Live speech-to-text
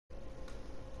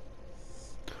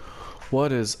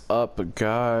What is up,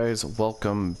 guys?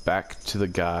 Welcome back to the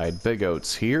guide. Big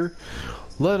Oats here.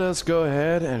 Let us go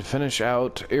ahead and finish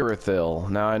out Irithyll.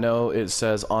 Now, I know it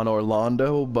says on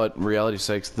Orlando, but in reality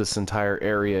sakes, this entire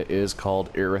area is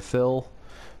called Irithyll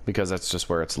because that's just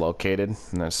where it's located,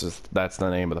 and that's the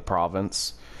name of the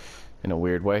province in a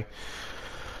weird way.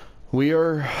 We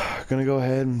are going to go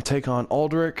ahead and take on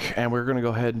Aldrich, and we're going to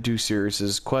go ahead and do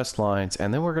Sirius's quest lines,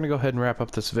 and then we're going to go ahead and wrap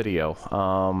up this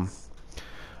video.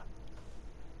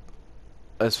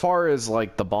 As far as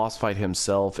like the boss fight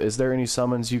himself, is there any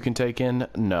summons you can take in?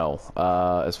 No.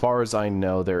 As far as I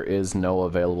know, there is no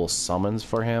available summons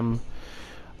for him.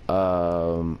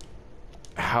 How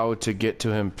to get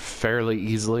to him fairly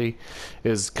easily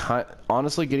is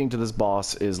honestly, getting to this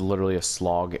boss is literally a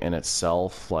slog in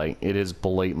itself. Like, it is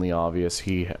blatantly obvious.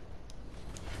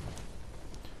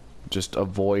 Just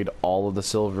avoid all of the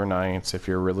Silver Knights if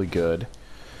you're really good.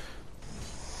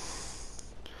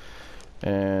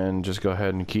 And just go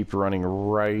ahead and keep running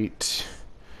right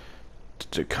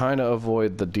to kind of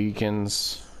avoid the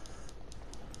deacons.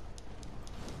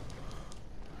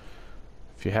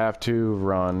 If you have to,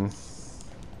 run.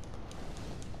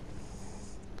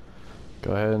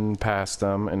 Go ahead and pass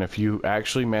them, and if you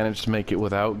actually manage to make it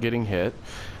without getting hit,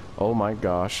 oh my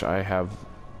gosh, I have...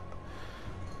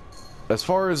 As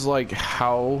far as like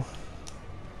how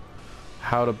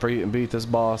to beat this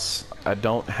boss, I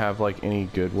don't have like any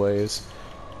good ways.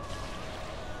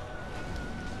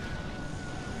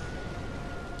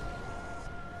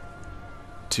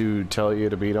 To tell you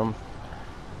to beat him.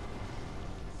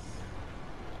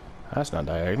 That's not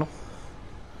diagonal.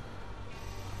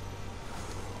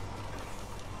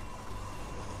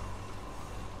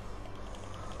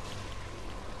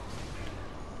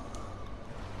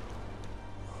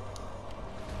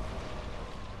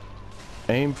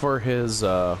 Aim for his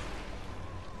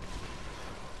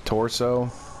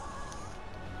torso.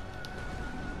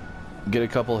 Get a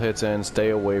couple hits in, stay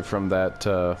away from that,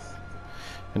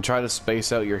 and try to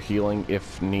space out your healing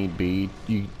if need be.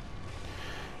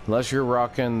 Unless you're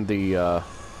rocking the,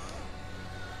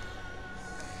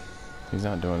 he's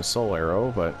not doing soul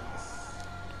arrow, but...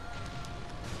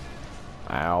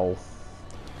 Ow.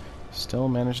 Still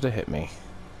managed to hit me.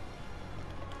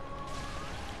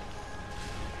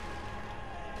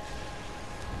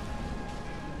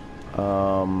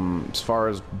 As far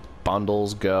as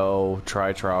bundles go,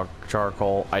 try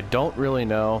charcoal. I don't really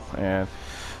know, and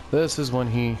this is when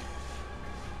he...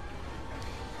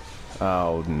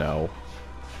 Oh no.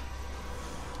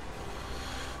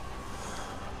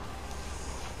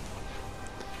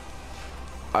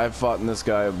 I've fought in this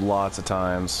guy lots of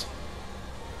times.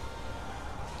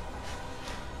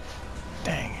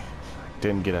 Dang. I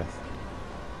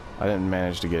didn't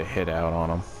manage to get a hit out on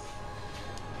him.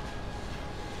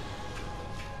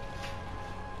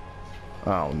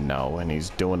 Oh no, and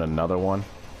he's doing another one.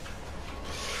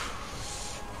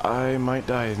 I might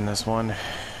die in this one.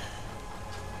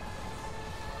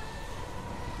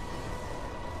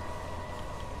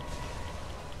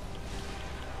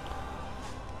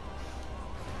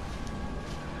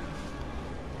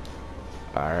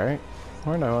 Alright.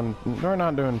 We're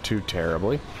not doing too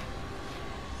terribly.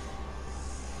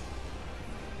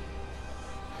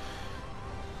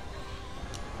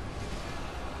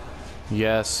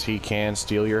 Yes, he can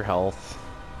steal your health.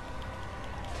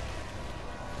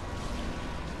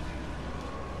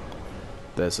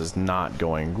 This is not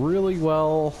going really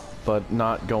well, but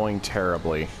not going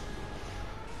terribly.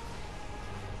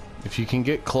 If you can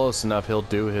get close enough, he'll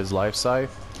do his life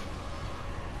scythe.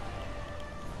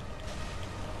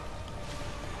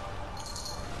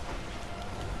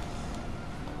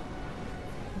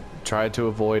 Try to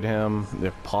avoid him,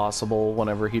 if possible,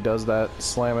 whenever he does that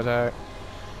slam attack.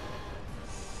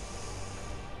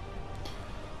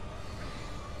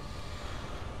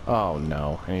 Oh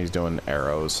no, and he's doing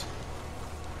arrows.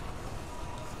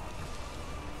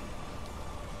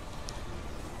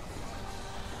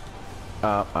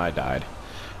 I died.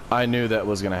 I knew that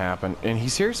was gonna happen. And he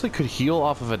seriously could heal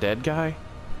off of a dead guy?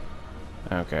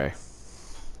 Okay.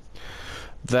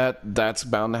 That's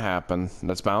bound to happen.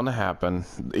 That's bound to happen.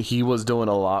 He was doing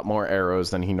a lot more arrows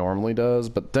than he normally does,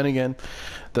 but then again,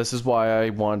 this is why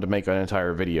I wanted to make an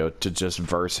entire video to just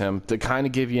verse him, to kind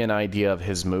of give you an idea of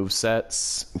his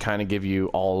movesets, kind of give you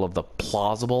all of the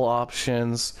plausible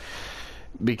options,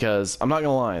 because I'm not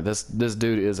gonna lie, this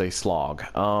dude is a slog.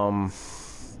 I'm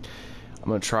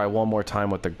gonna try one more time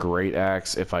with the Great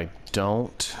Axe. If I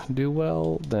don't do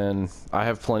well, then I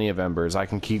have plenty of embers. I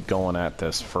can keep going at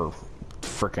this for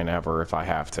frickin' ever if I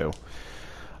have to.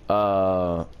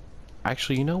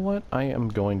 Actually, you know what? I am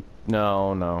going...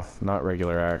 No, not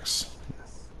regular axe.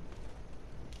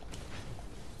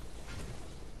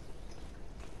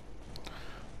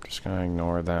 Just gonna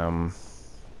ignore them.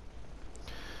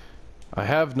 I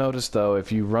have noticed, though,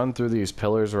 if you run through these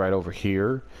pillars right over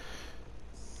here,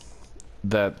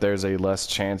 that there's a less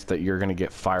chance that you're gonna get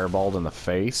fireballed in the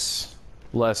face.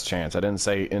 Less chance. I didn't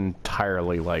say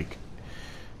entirely, like,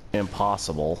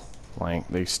 impossible. Like,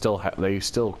 they still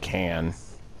can.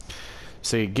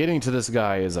 See, getting to this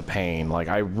guy is a pain. Like,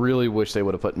 I really wish they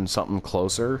would have put in something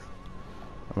closer.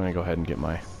 I'm gonna go ahead and get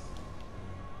my...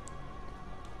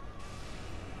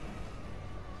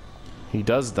 He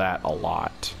does that a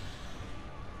lot.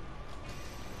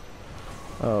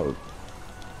 Oh.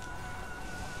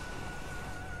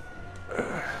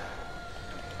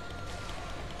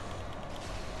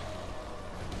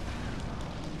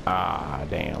 Ah,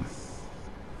 damn.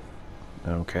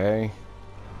 Okay.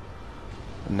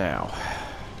 Now.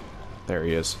 There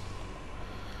he is.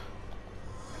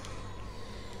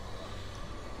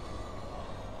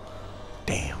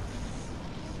 Damn.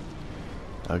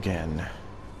 Again.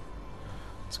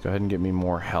 Let's go ahead and get me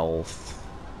more health.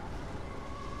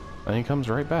 And he comes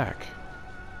right back.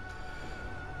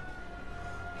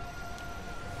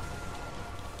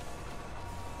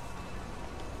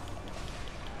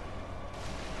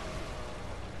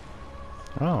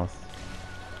 Oh.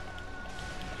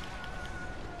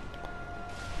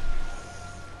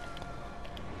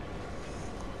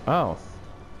 Oh.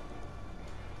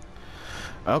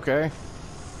 Okay.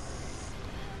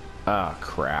 Ah,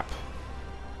 crap.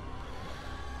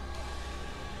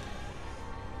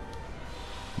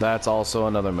 That's also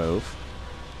another move.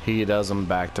 He does them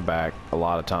back to back a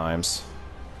lot of times.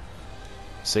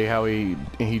 See how he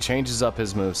changes up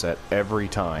his moveset every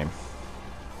time.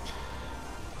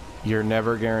 You're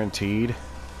never guaranteed.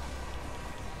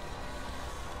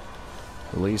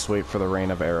 At least wait for the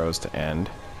rain of arrows to end.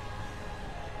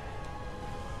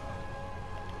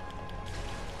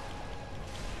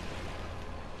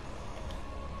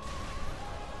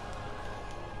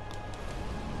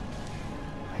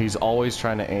 He's always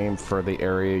trying to aim for the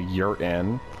area you're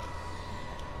in.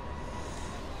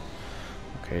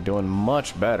 Okay, doing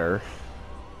much better.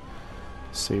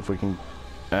 See if we can...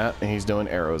 he's doing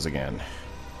arrows again.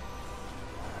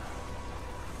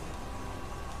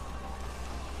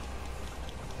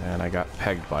 And I got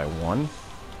pegged by one.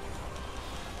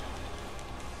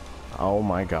 Oh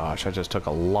my gosh, I just took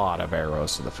a lot of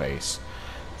arrows to the face.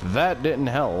 That didn't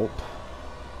help.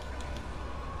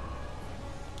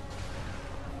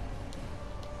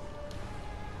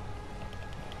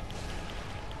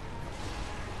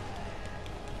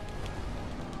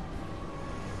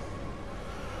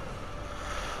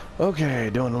 Okay,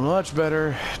 doing much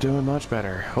better. Doing much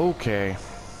better. Okay.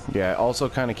 Yeah, also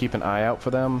kind of keep an eye out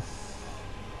for them.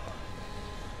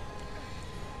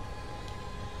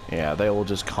 Yeah, they will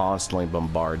just constantly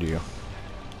bombard you.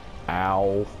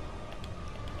 Ow.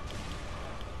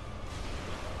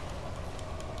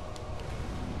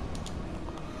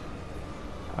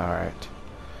 Alright.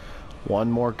 One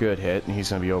more good hit, and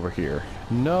he's going to be over here.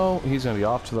 No, he's going to be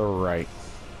off to the right.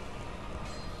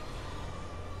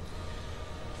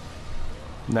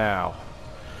 Now,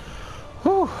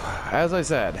 whew, as I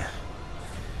said,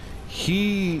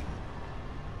 he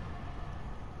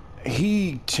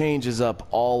changes up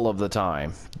all of the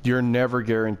time. You're never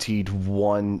guaranteed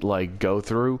one, like, go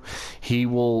through. He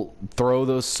will throw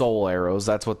those soul arrows.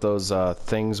 That's what those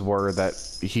things were that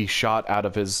he shot out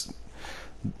of his...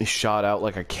 shot out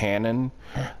like a cannon.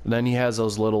 Then he has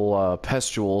those little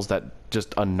pustules that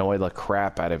just annoy the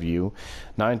crap out of you.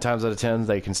 9 times out of 10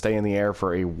 they can stay in the air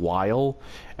for a while,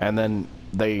 and then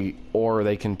they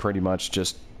can pretty much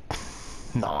just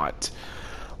not.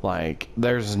 Like,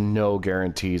 there's no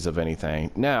guarantees of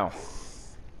anything. Now,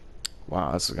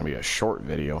 wow, this is gonna be a short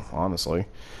video, honestly.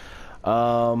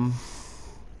 You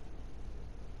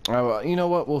know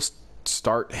what, we'll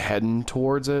start heading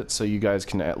towards it so you guys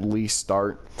can at least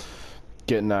start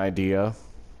getting an idea.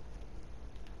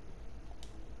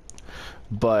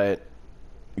 But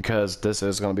because this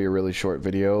is going to be a really short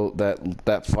video,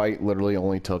 that fight literally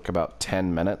only took about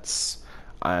 10 minutes,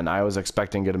 and I was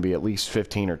expecting it to be at least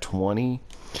 15 or 20.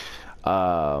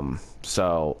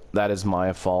 So that is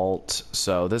my fault.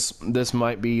 So this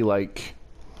might be like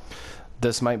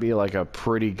a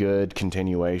pretty good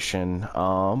continuation.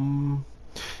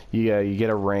 Yeah, you get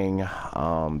a ring.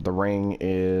 The ring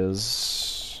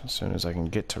is, as soon as I can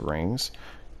get to rings,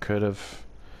 could have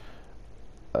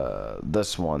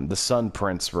this one, the Sun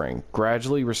Prince ring,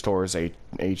 gradually restores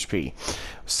HP.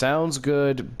 Sounds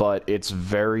good, but it's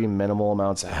very minimal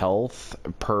amounts of health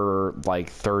per like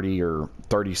 30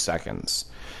 seconds.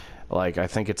 Like, I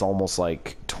think it's almost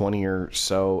like 20 or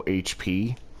so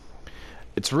HP.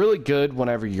 It's really good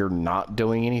whenever you're not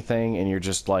doing anything and you're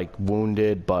just like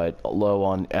wounded but low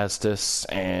on Estus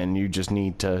and you just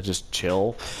need to just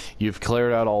chill. You've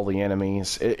cleared out all the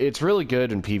enemies. It's really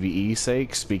good in PvE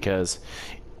sakes because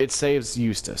it saves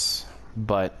Eustace.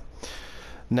 But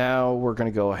now we're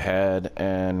going to go ahead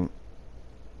and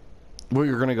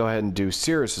do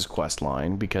Sirius's quest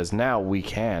line because now we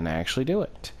can actually do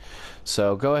it.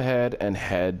 So go ahead and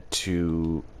head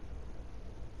to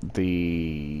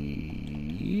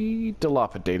the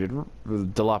dilapidated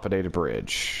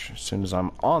bridge. As soon as I'm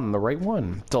on the right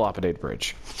one, dilapidated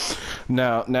bridge.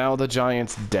 Now the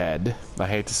giant's dead. I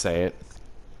hate to say it.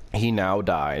 He now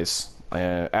dies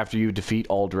after you defeat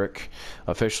Aldrich.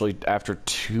 Officially, after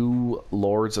 2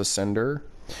 Lords of Cinder,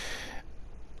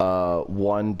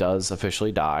 one does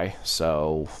officially die.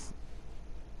 So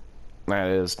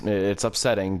it's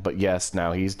upsetting, but yes,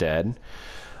 now he's dead.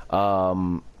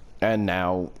 And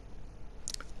now,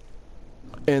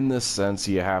 in this sense,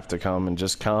 you have to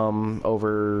come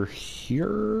over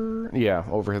here. Yeah,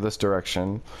 over this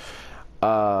direction.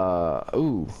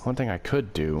 Ooh, one thing I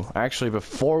could do. Actually,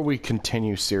 before we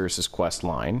continue Sirius's quest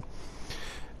line,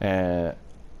 we're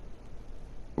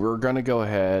going to go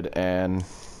ahead and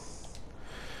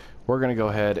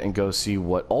go see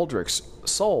what Aldrich's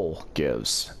soul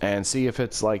gives and see if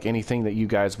it's like anything that you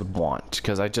guys would want,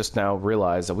 because I just now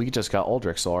realized that we just got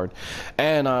Aldrich's sword,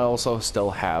 and I also still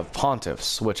have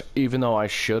Pontiff's, which even though I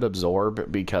should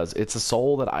absorb because it's a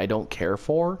soul that I don't care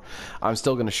for, I'm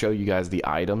still going to show you guys the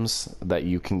items that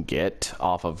you can get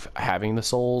off of having the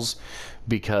souls,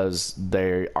 because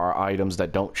they are items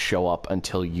that don't show up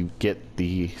until you get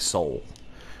the soul,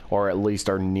 or at least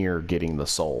are near getting the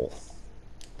soul.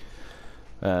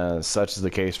 Such is the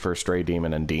case for Stray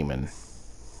Demon and Demon.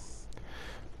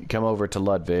 You come over to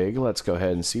Ludwig. Let's go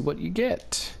ahead and see what you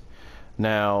get.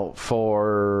 Now,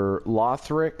 for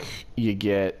Lothric, you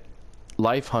get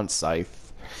Life Hunt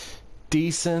Scythe.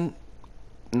 Decent,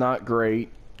 not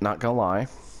great, not gonna lie.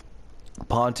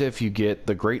 Pontiff, you get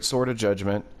the Great Sword of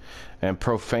Judgment and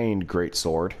Profaned Great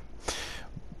Sword.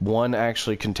 One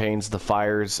actually contains the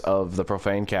fires of the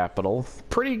Profane Capital.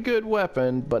 Pretty good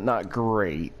weapon, but not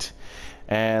great.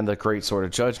 And the Great Sword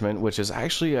of Judgment, which is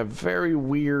actually a very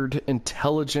weird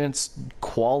intelligence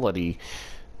quality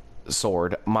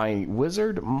sword. My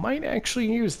wizard might actually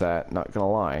use that, not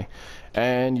gonna lie.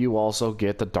 And you also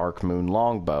get the Dark Moon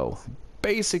Longbow.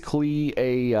 Basically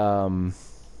a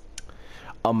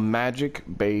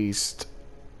magic-based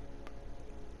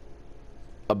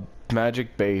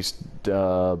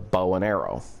bow and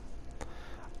arrow.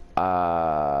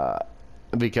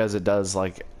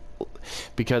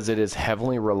 Because it is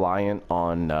heavily reliant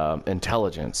on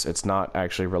intelligence. It's not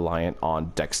actually reliant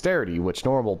on dexterity, which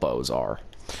normal bows are.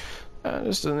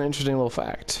 Just an interesting little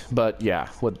fact. But yeah,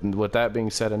 with that being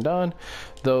said and done,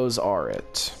 those are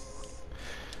it.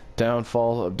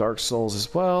 Downfall of Dark Souls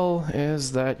as well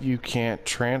is that you can't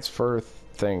transfer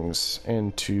things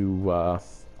into...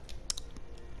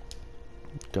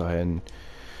 Go ahead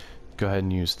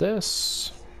and use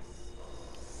this.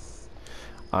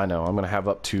 I know, I'm going to have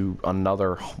up to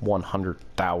another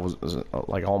 100,000,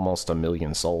 like almost 1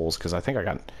 million souls, because I think I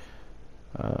got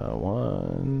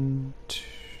 1, 2...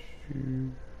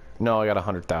 No, I got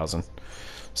 100,000.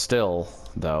 Still,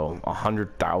 though,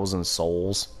 100,000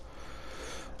 souls.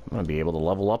 I'm going to be able to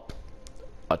level up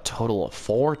a total of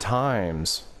 4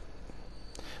 times.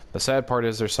 The sad part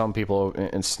is there's some people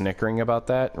in snickering about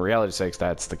that. In reality sakes,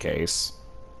 that's the case.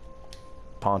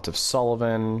 Pontiff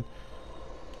Sullivan...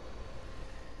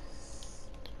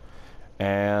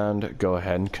 And go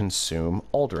ahead and consume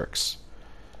Aldrich's.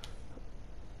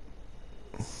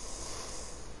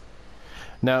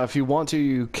 Now, if you want to,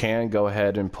 you can go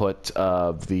ahead and put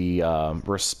the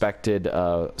respected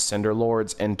Cinder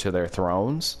Lords into their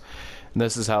thrones. And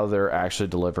this is how they're actually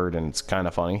delivered, and it's kind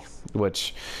of funny,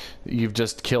 which you've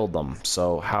just killed them.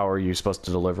 So how are you supposed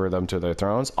to deliver them to their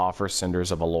thrones? Offer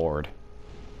Cinders of a Lord.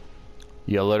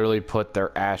 You literally put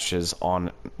their ashes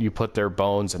on, you put their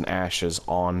bones and ashes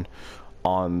on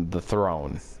the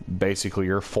throne. Basically,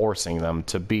 you're forcing them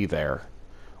to be there,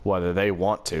 whether they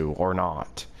want to or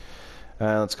not.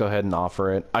 Let's go ahead and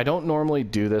offer it. I don't normally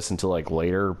do this until like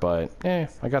later, but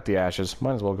I got the ashes.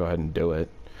 Might as well go ahead and do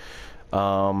it.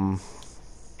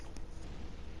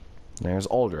 There's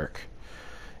Aldrich.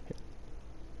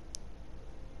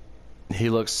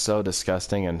 He looks so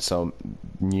disgusting and so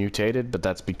mutated, but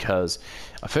that's because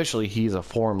officially he's a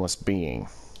formless being.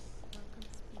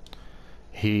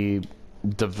 He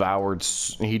devoured,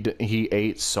 he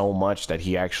ate so much that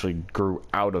he actually grew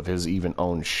out of his even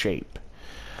own shape.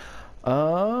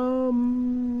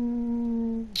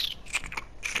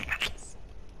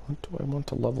 What do I want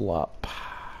to level up?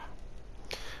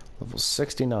 Level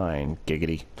 69.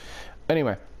 Giggity.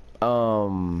 Anyway.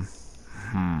 I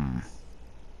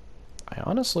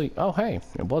honestly... Oh, hey.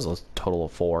 It was a total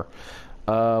of 4.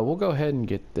 We'll go ahead and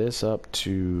get this up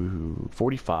to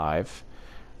 45.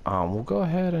 We'll go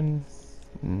ahead and...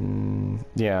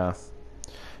 yeah.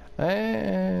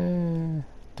 Do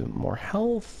more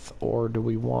health, or do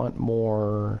we want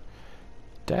more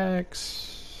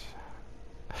dex?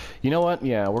 You know what?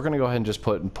 Yeah, we're gonna go ahead and just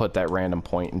put that random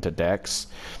point into dex.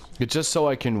 It's just so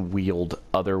I can wield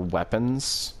other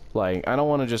weapons. Like, I don't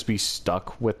want to just be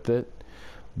stuck with it,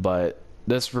 but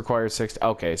this requires 60.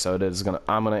 Okay, so it is gonna...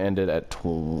 I'm gonna end it at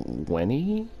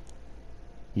 20.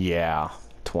 Yeah,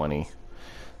 20.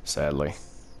 Sadly.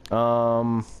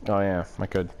 Oh yeah, I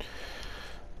could.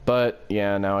 But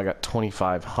yeah, now I got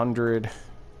 2,500.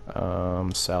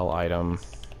 Sell item.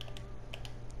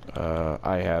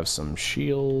 I have some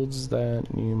shields that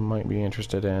you might be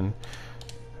interested in.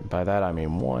 By that I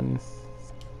mean 1.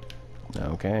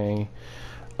 Okay.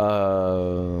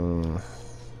 Let's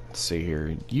see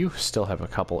here. You still have a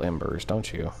couple embers,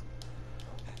 don't you?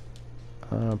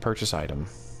 Purchase item.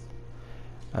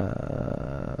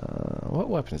 What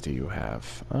weapons do you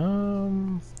have?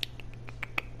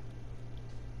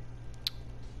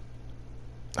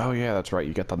 Oh yeah, that's right.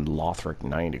 You got the Lothric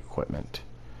Knight equipment.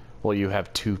 Well, you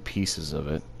have 2 pieces of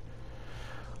it.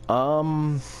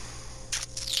 Oh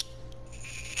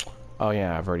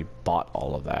yeah, I've already bought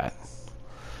all of that.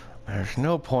 There's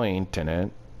no point in it.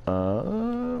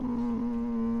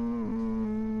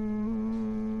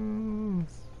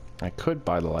 I could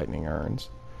buy the lightning urns.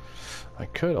 I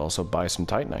could also buy some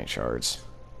Titanite shards.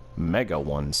 Mega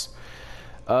ones.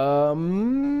 How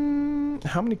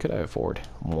many could I afford?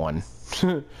 1.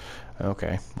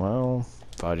 Okay, well,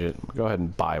 budget. Go ahead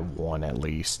and buy 1 at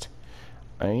least.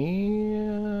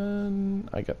 And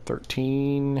I got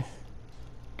 13.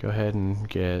 Go ahead and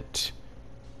get...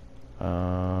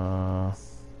 I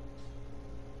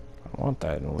want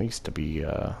that at least to be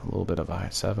a little bit of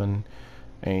a 7,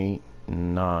 8,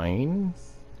 9.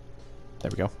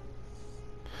 There we go.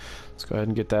 Let's go ahead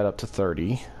and get that up to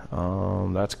 30.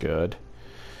 That's good.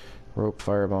 Rope,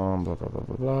 firebomb, blah blah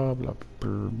blah blah blah blah.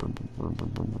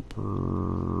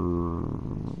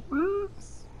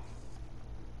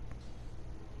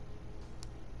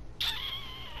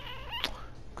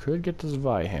 Could get this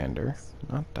Vihander.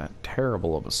 Not that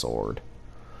terrible of a sword.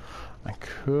 I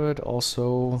could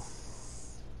also...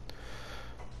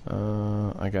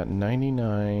 I got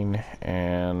 99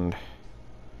 and...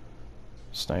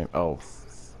 Snipe... Oh, I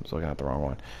was looking at the wrong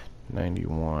one.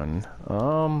 91.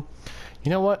 You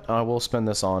know what? I will spend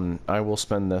this on...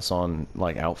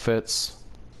 like, outfits.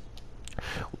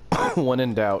 When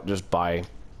in doubt, just buy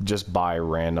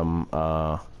random,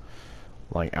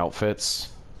 like, outfits.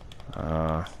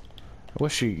 I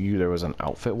wish there was an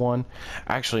outfit one.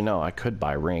 Actually, no, I could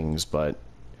buy rings, but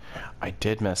I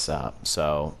did mess up.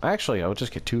 So, actually, I'll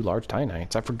just get 2 large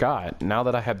Titanites. I forgot. Now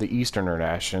that I have the Easterner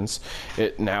Ashes,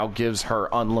 it now gives her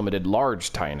unlimited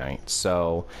large Titanites.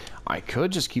 So, I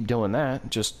could just keep doing that.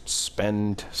 Just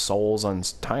spend souls on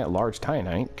large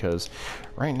Titanite, because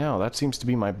right now, that seems to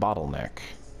be my bottleneck.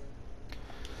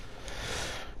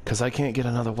 Because I can't get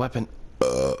another weapon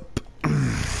up.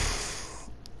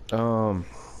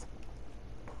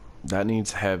 That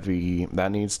needs heavy.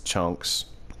 That needs chunks.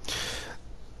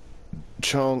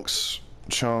 Chunks.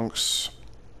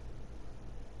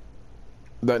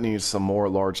 That needs some more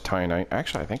large Titanite.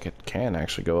 Actually, I think it can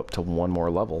actually go up to 1 more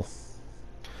level.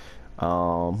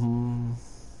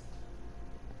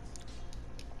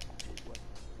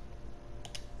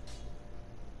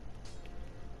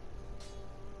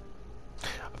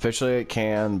 Officially it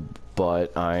can,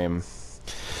 but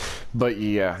But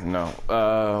yeah,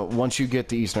 no. Once you get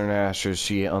the Eastern Ashes,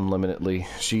 she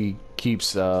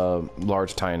keeps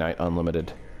large Titanite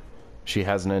unlimited. She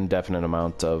has an indefinite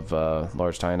amount of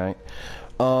large Titanite.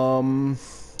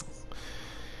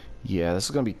 Yeah, this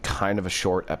is gonna be kind of a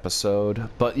short episode,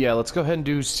 but yeah, let's go ahead and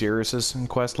do Sirius's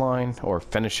quest line, or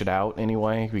finish it out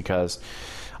anyway, because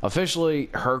officially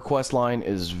her quest line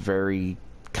is very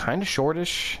kind of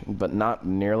shortish, but not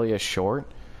nearly as short.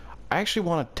 I actually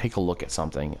want to take a look at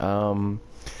something. Now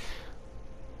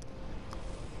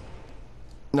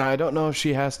I don't know if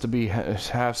she has to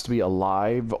be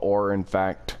alive or in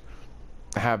fact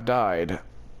have died.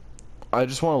 I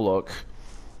just want to look.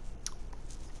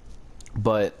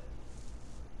 But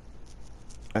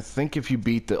I think if you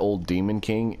beat the old Demon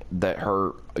King, that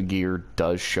her gear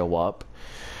does show up.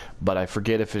 But I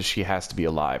forget if she has to be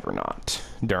alive or not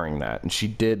during that. And she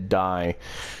did die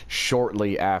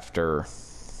shortly after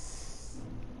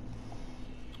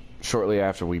shortly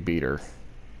after we beat her.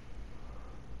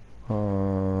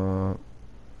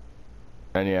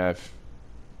 And yeah,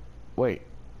 wait,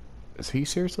 is he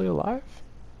seriously alive?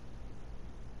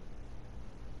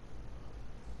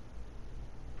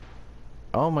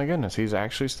 Oh my goodness, he's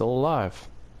actually still alive.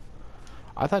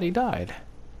 I thought he died.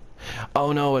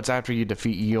 Oh no, it's after you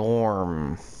defeat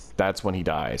Yorm. That's when he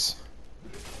dies.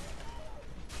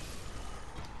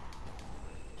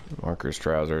 Marker's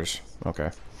trousers.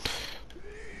 Okay.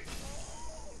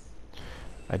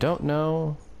 I don't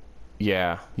know.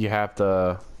 Yeah, you have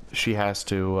to... She has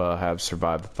to have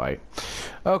survived the fight.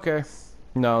 Okay.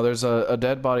 No, there's a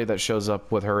dead body that shows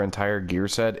up with her entire gear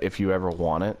set if you ever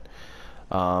want it.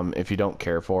 If you don't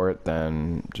care for it,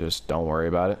 then just don't worry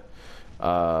about it.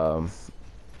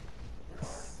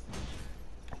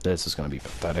 This is going to be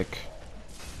pathetic.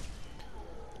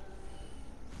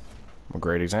 A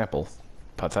great example.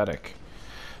 Pathetic.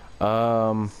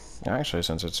 Actually,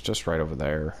 since it's just right over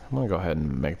there, I'm going to go ahead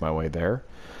and make my way there.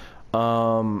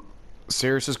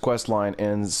 Sirius's quest line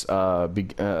ends,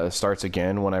 starts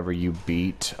again whenever you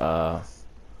beat, oh,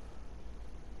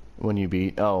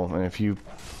 and if you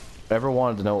ever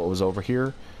wanted to know what was over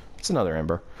here, it's another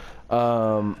ember.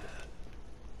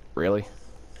 Really?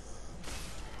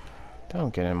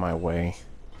 Don't get in my way.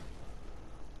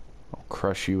 I'll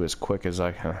crush you as quick as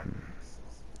I can.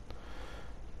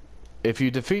 If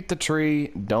you defeat the tree,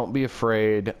 don't be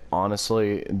afraid.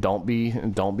 Honestly, don't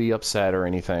be upset or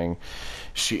anything.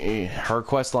 Her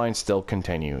quest line still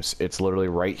continues. It's literally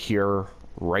right here,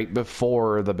 right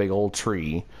before the big old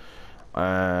tree,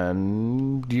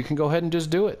 and you can go ahead and just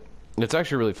do it. It's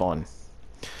actually really fun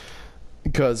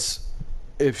because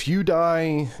if you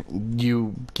die,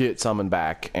 you get summoned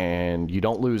back and you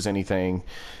don't lose anything.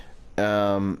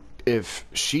 If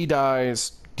she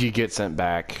dies, you get sent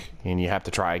back and you have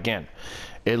to try again.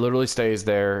 It literally stays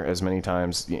there as many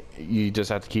times. You just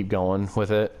have to keep going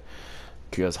with it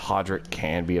because Hodrick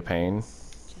can be a pain.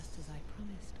 Just as I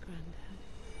promised, Grandad.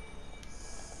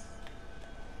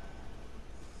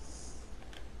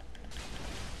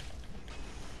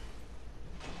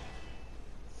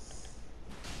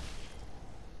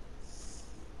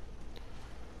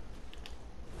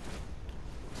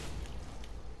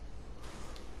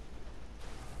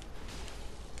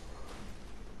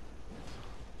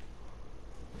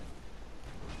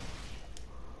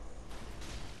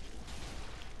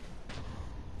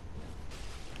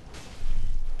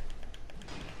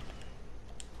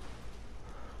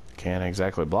 Can't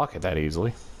exactly block it that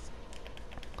easily.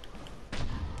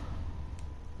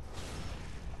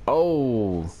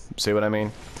 Oh, see what I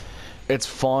mean? It's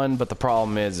fun, but the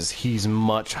problem is he's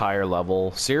much higher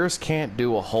level. Sirius can't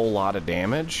do a whole lot of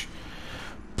damage,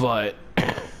 but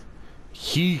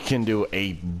he can do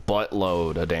a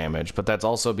buttload of damage. But that's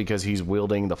also because he's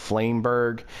wielding the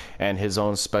Flameberg and his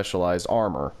own specialized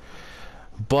armor.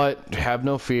 But have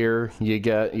no fear, you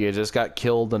just got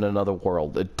killed in another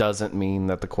world. It doesn't mean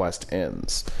that the quest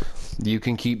ends. You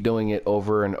can keep doing it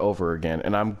over and over again,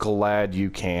 and I'm glad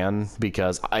you can,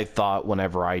 because I thought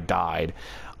whenever I died,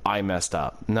 I messed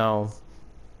up. No,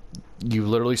 you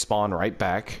literally spawn right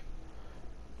back,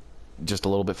 just a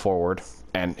little bit forward,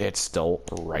 and it's still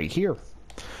right here.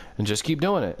 And just keep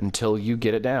doing it until you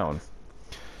get it down.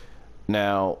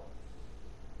 Now,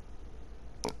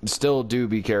 still do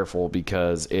be careful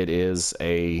because it is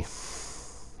a...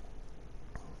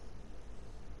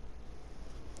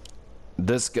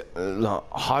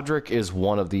 Hodrick is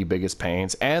one of the biggest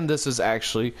pains, and this is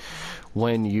actually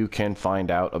when you can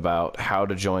find out about how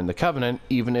to join the Covenant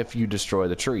even if you destroy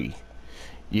the tree.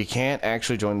 You can't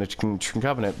actually join the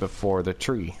Covenant before the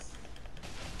tree.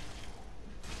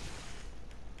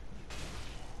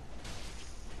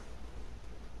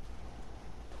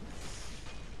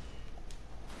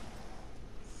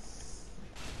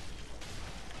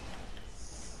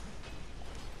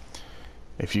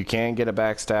 If you can get a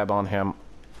backstab on him,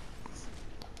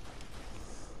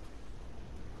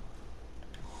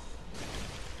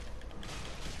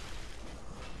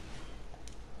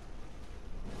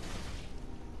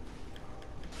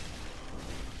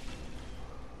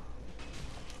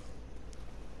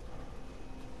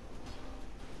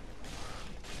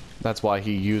 that's why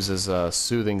he uses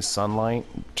soothing sunlight,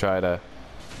 try to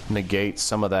negate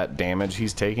some of that damage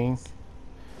he's taking.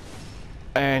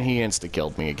 And he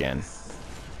insta-killed me again.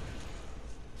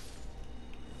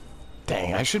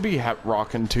 Dang, I should be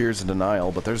rocking Tears of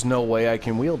Denial, but there's no way I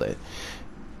can wield it.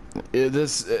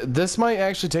 This might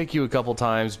actually take you a couple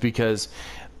times because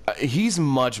he's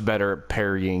much better at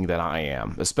parrying than I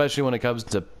am, especially when it comes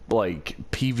to like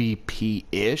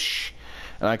PvP-ish.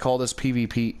 And I call this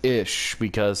PvP-ish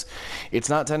because it's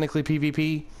not technically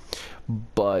PvP,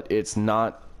 but it's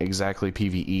not exactly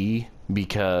PvE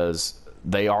because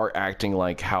they are acting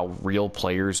like how real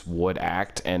players would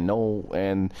act, and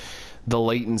the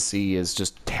latency is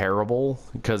just terrible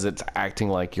because it's acting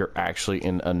like you're actually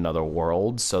in another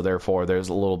world, so therefore there's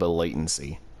a little bit of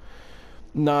latency.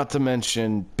 Not to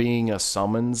mention being a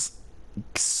summons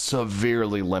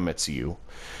severely limits you.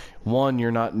 One,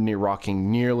 you're not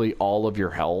rocking nearly all of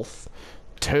your health.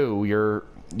 Two,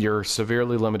 you're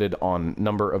severely limited on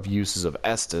number of uses of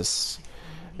Estus,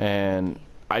 and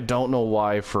I don't know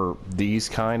why for these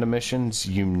kind of missions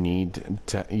you need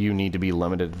to be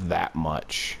limited that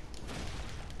much.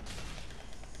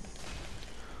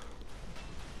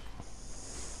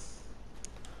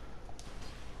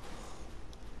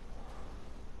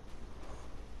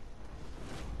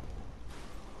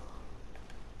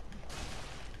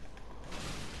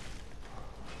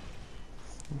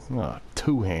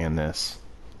 Two-hand this.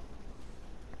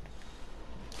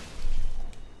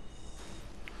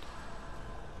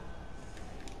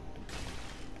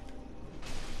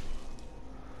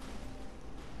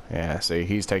 Yeah, see,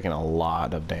 he's taking a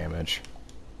lot of damage.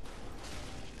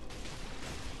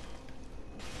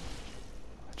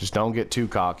 Just don't get too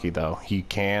cocky, though. He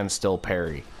can still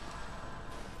parry.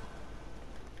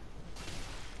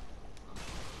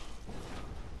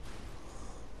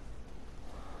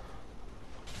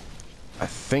 I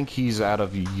think he's out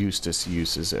of Eustace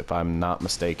uses, if I'm not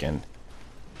mistaken.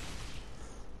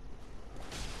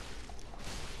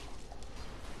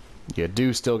 You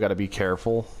do still got to be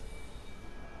careful.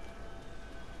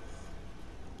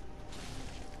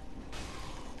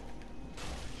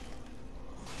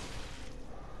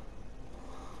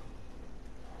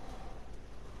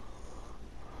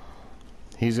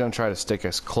 He's going to try to stick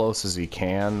as close as he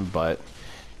can, but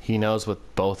he knows with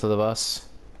both of us.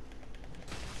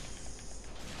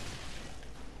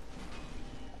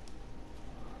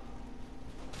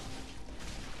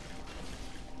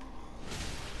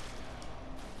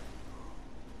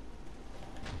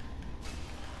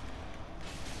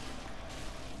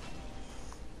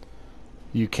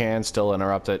 You can still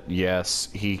interrupt it. Yes,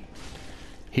 he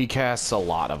casts a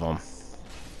lot of them.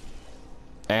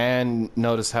 And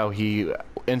notice how he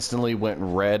instantly went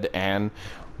red and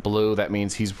blue. That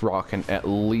means he's rocking at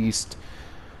least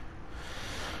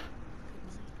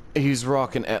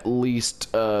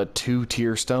 2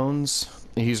 tier stones.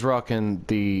 He's rocking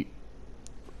the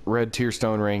red tier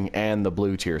stone ring and the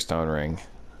blue tier stone ring.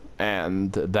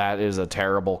 And that is a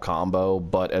terrible combo,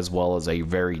 but as well as a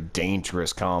very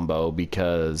dangerous combo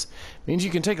because it means you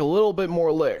can take a little bit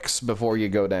more licks before you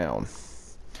go down.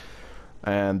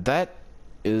 And that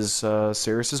is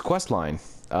Sirrus's quest line.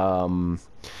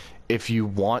 If you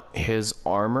want his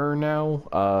armor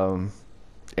now,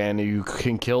 and you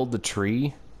can kill the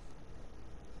tree.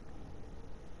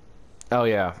 Oh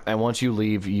yeah, and once you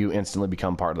leave, you instantly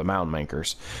become part of the Mound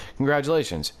Makers.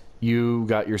 Congratulations. You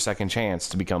got your second chance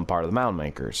to become part of the Mound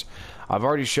Makers. I've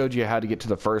already showed you how to get to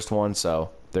the first one,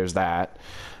 so there's that.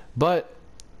 But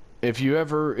if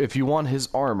you want his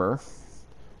armor,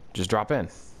 just drop in.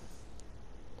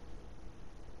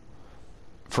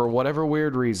 For whatever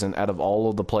weird reason, out of all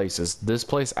of the places, this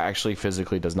place actually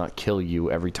physically does not kill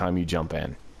you every time you jump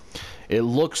in. It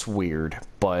looks weird,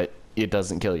 but it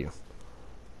doesn't kill you.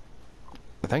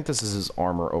 I think this is his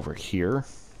armor over here.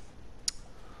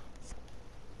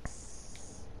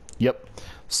 Yep,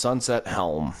 Sunset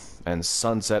Helm and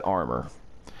Sunset Armor.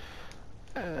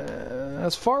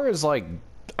 As far as like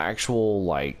actual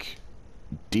like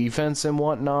defense and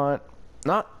whatnot,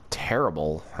 not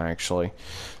terrible actually.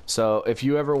 So if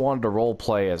you ever wanted to role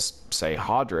play as say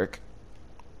Hodrick,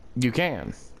 you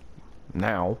can.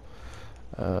 Now,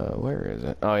 where is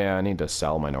it? Oh yeah, I need to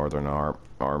sell my Northern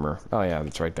armor. Oh yeah,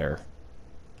 that's right there.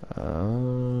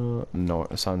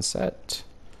 Sunset.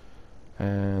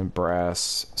 And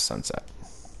brass sunset.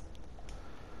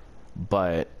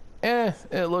 But it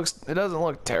doesn't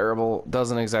look terrible.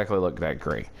 Doesn't exactly look that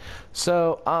great.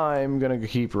 So I'm gonna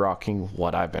keep rocking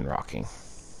what I've been rocking.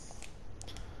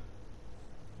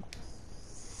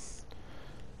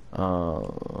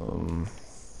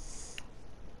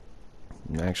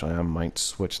 Actually I might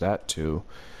switch that to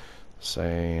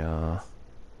say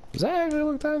does that actually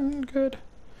look that good?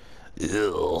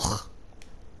 Ugh.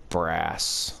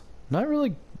 Brass. Not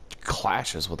really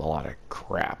clashes with a lot of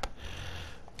crap.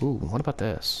 Ooh, what about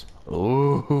this?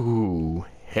 Ooh,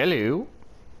 hello.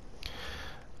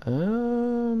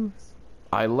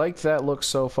 I like that look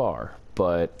so far,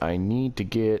 but I need to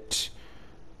get...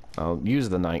 I'll use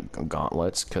the Night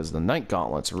Gauntlets, because the Night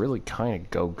Gauntlets really kind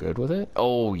of go good with it.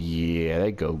 Oh, yeah,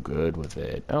 they go good with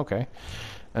it. Okay.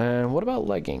 And what about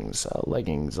leggings?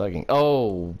 Leggings.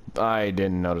 Oh, I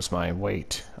didn't notice my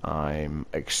weight. I'm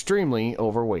extremely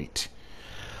overweight.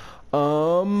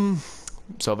 So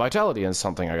vitality is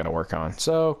something I gotta work on.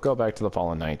 So go back to the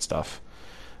Fallen Knight stuff.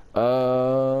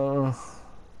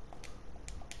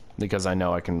 Because I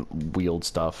know I can wield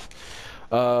stuff.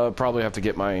 Probably have to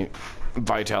get my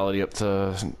vitality up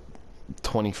to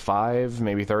 25,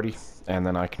 maybe 30, and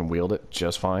then I can wield it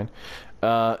just fine.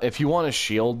 If you want a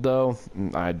shield, though,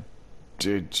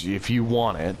 if you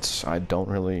want it, I don't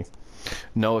really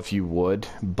know if you would,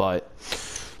 but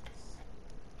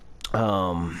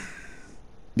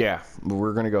yeah,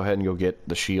 we're gonna go ahead and go get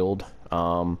the shield.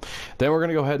 Then we're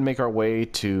gonna go ahead and make our way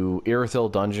to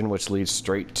Irithyll Dungeon, which leads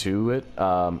straight to it.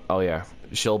 Oh yeah,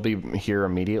 she'll be here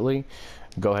immediately.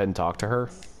 Go ahead and talk to her.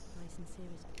 My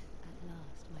sincerest at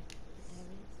last, my there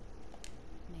is.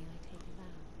 May I take a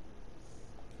vow?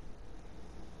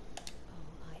 Oh,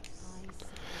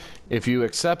 I If you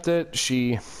accept it,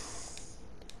 she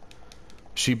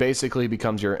basically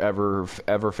becomes your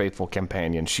ever faithful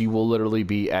companion. She will literally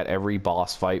be at every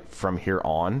boss fight from here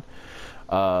on.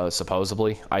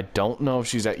 Supposedly, I don't know if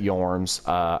she's at Yorm's.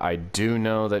 I do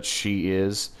know that she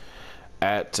is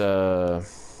at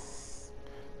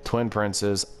Twin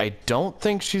Princes. I don't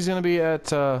think she's gonna be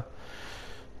at. I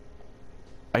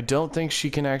don't think she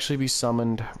can actually be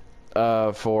summoned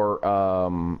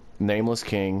for Nameless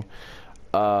King,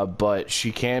 but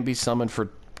she can be summoned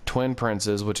for Twin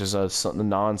Princes, which is a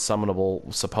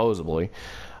non-summonable, supposedly.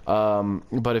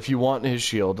 But if you want his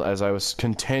shield, as I was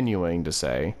continuing to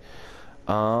say,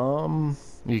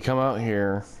 you come out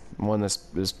here when this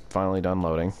is finally done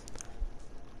loading,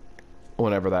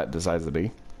 whenever that decides to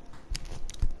be.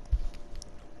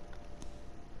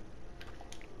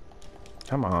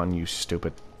 Come on, you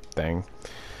stupid thing.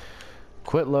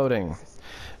 Quit loading.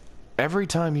 Every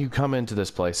time you come into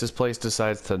this place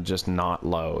decides to just not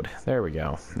load. There we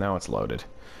go. Now it's loaded.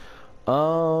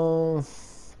 Come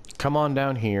on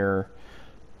down here.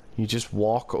 You just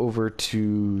walk over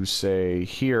to, say,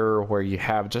 here, where you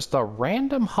have just a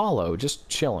random hollow just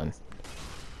chilling.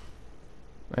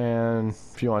 And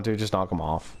if you want to, just knock them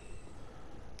off.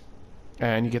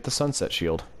 And you get the sunset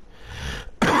shield.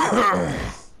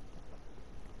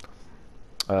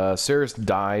 Cirrus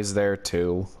dies there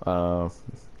too.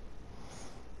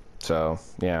 So,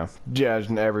 yeah. Yeah,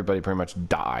 everybody pretty much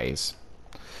dies.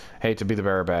 Hate to be the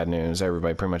bearer of bad news.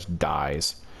 Everybody pretty much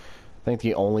dies. I think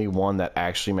the only one that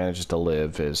actually manages to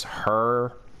live is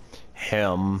her,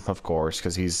 him, of course,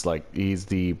 because he's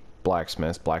the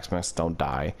blacksmith. Blacksmiths don't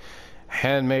die.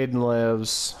 Handmaiden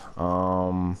lives.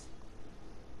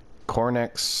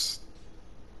 Cornex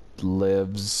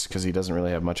lives because he doesn't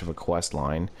really have much of a quest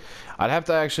line. I'd have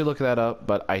to actually look that up,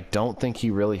 but I don't think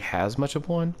he really has much of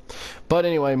one. But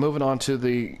anyway, moving on to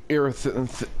the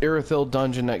Irithyll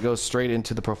dungeon that goes straight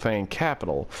into the Profane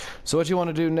Capital. So what you want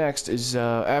to do next is,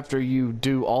 after you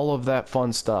do all of that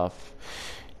fun stuff,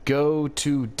 go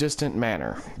to Distant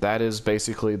Manor. That is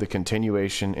basically the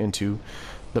continuation into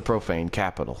the Profane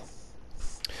Capital.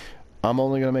 I'm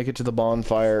only going to make it to the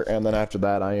bonfire, and then after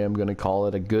that I am going to call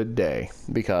it a good day,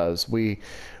 because we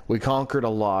conquered a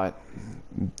lot.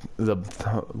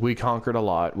 We conquered a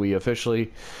lot. We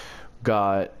officially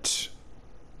got,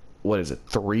 what is it,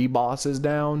 3 bosses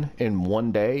down in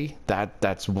one day.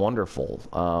 That's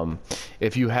wonderful.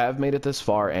 If you have made it this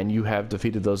far and you have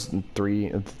defeated those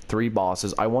three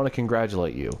bosses, I want to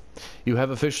congratulate you. You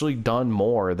have officially done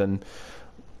more than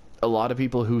a lot of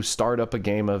people who start up a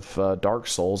game of Dark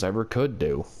Souls ever could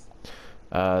do.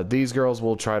 These girls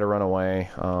will try to run away.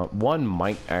 One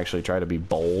might actually try to be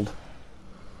bold.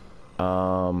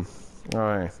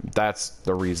 Alright, that's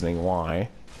the reasoning why.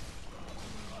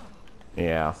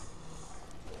 Yeah.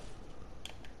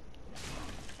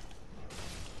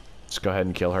 Let's go ahead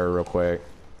and kill her real quick.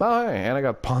 Oh, hey, and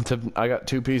I got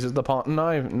 2 pieces of the Ponton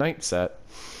Knight set.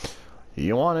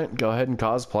 You want it? Go ahead and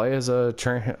cosplay as a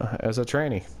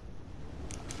tranny.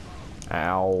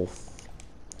 Ow.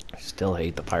 I still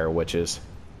hate the Pyro Witches.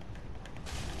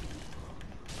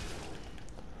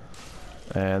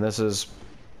 And this is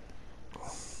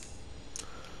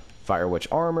Fire Witch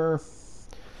armor.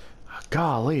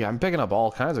 Golly, I'm picking up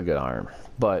all kinds of good armor.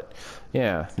 But,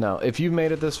 yeah, no, if you've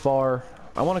made it this far,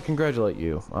 I want to congratulate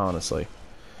you, honestly.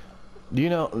 You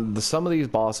know, some of these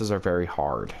bosses are very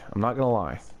hard. I'm not going to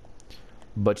lie.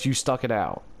 But you stuck it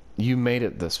out. You made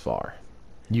it this far.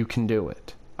 You can do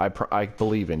it. I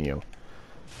believe in you.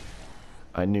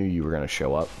 I knew you were going to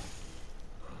show up.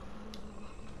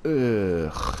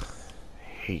 Ugh.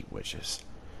 Hate witches.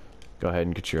 Go ahead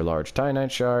and get your large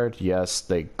Titanite shard. Yes,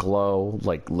 they glow,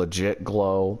 like legit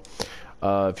glow.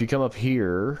 If you come up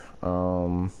here,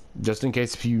 just in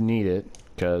case if you need it,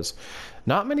 because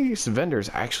not many vendors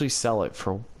actually sell it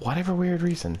for whatever weird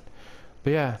reason.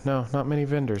 But yeah, no, not many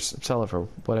vendors sell it for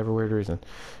whatever weird reason.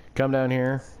 Come down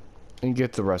here and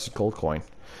get the rusted gold coin.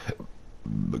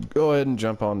 Go ahead and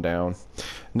jump on down.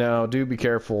 Now, do be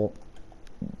careful.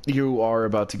 You are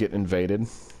about to get invaded.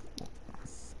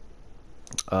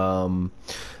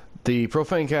 The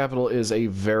Profane Capital is a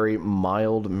very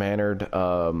mild-mannered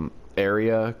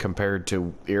area compared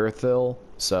to Irithyll,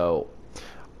 so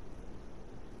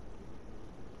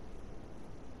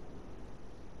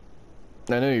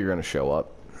I know you're gonna show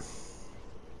up.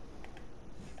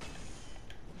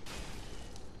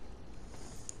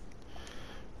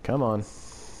 Come on.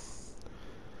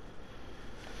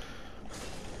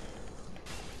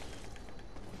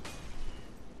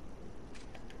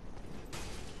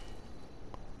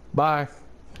 Bye.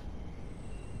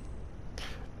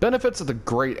 Benefits of the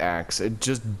Great Axe, it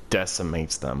just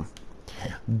decimates them.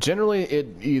 Generally, it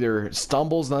either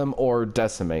stumbles them or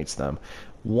decimates them.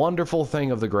 Wonderful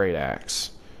thing of the Great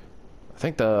Axe. I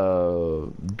think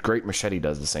the Great Machete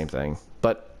does the same thing,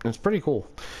 but it's pretty cool.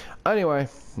 Anyway,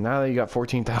 now that you got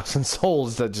 14,000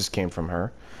 souls that just came from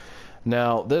her.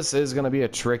 Now, this is going to be a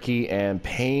tricky and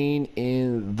pain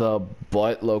in the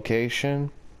butt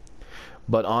location,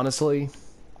 but honestly,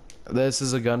 this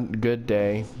is a good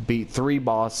day. Beat 3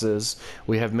 bosses.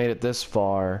 We have made it this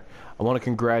far. I want to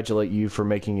congratulate you for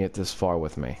making it this far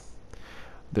with me.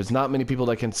 There's not many people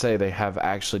that can say they have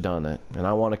actually done it, and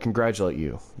I want to congratulate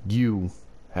you. You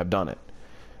have done it.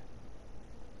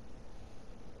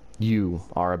 You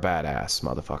are a badass,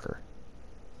 motherfucker.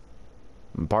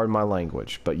 And pardon my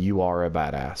language, but you are a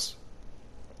badass.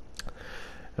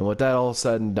 And with that all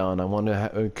said and done, I want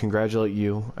to congratulate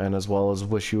you, and as well as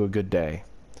wish you a good day.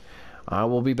 I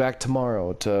will be back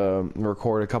tomorrow to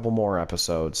record a couple more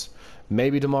episodes.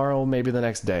 Maybe tomorrow, maybe the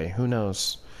next day. Who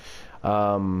knows?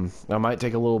 I might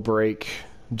take a little break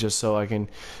just so I can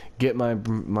get my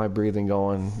breathing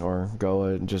going, or go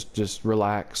and just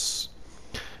relax.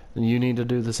 And you need to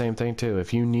do the same thing too.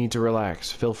 If you need to relax,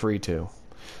 feel free to.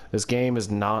 This game is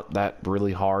not that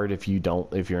really hard if don't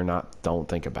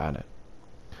think about it.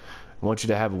 I want you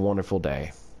to have a wonderful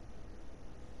day.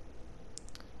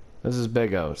 This is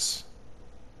Big Oats.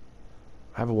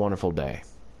 Have a wonderful day.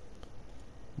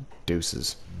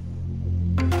 Deuces.